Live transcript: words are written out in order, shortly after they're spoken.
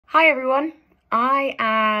Hi everyone, I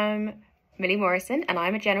am Millie Morrison and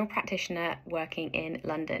I'm a general practitioner working in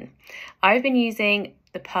London. I've been using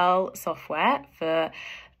the Pearl software for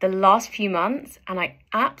the last few months and I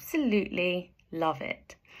absolutely love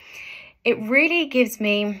it. It really gives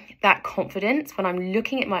me that confidence when I'm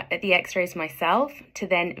looking at the x-rays myself to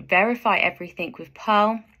then verify everything with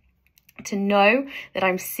Pearl, to know that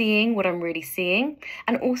I'm seeing what I'm really seeing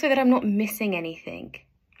and also that I'm not missing anything.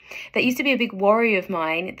 That used to be a big worry of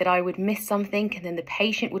mine, that I would miss something and then the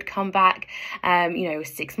patient would come back,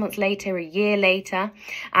 6 months later, a year later,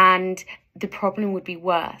 and the problem would be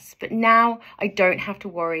worse. But now I don't have to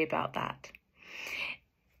worry about that.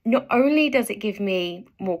 Not only does it give me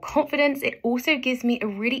more confidence, it also gives me a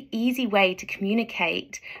really easy way to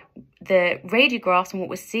communicate the radiographs and what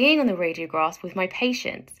we're seeing on the radiographs with my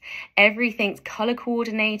patients. Everything's color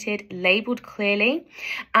coordinated, labeled clearly,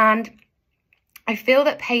 and I feel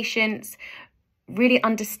that patients really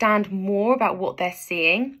understand more about what they're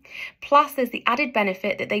seeing. Plus, there's the added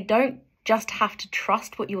benefit that they don't just have to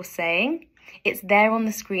trust what you're saying. It's there on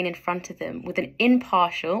the screen in front of them with an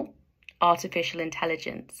impartial artificial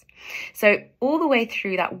intelligence. So all the way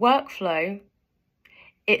through that workflow,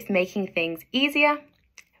 it's making things easier,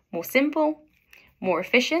 more simple, more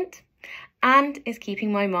efficient, and is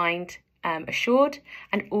keeping my mind assured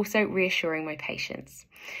and also reassuring my patients.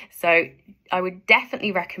 So I would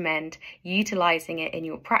definitely recommend utilising it in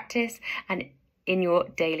your practice and in your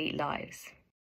daily lives.